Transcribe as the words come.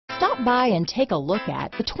Stop by and take a look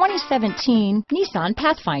at the 2017 Nissan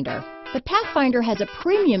Pathfinder. The Pathfinder has a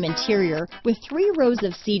premium interior with 3 rows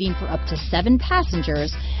of seating for up to 7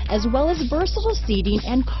 passengers, as well as versatile seating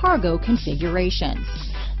and cargo configurations.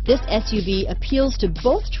 This SUV appeals to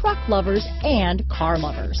both truck lovers and car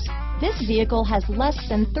lovers. This vehicle has less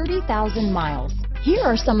than 30,000 miles. Here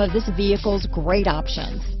are some of this vehicle's great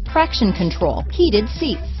options: traction control, heated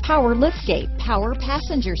seats, power liftgate, power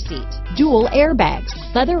passenger seat, dual airbags,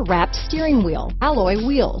 leather-wrapped steering wheel, alloy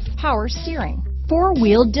wheels, power steering,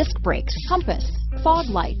 4-wheel disc brakes, compass, fog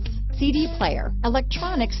lights, CD player,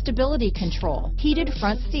 electronic stability control, heated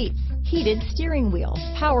front seats, heated steering wheel,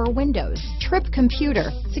 power windows, trip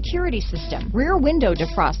computer, security system, rear window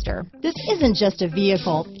defroster. This isn't just a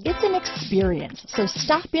vehicle, it's an experience. So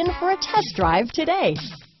stop in for a test drive today.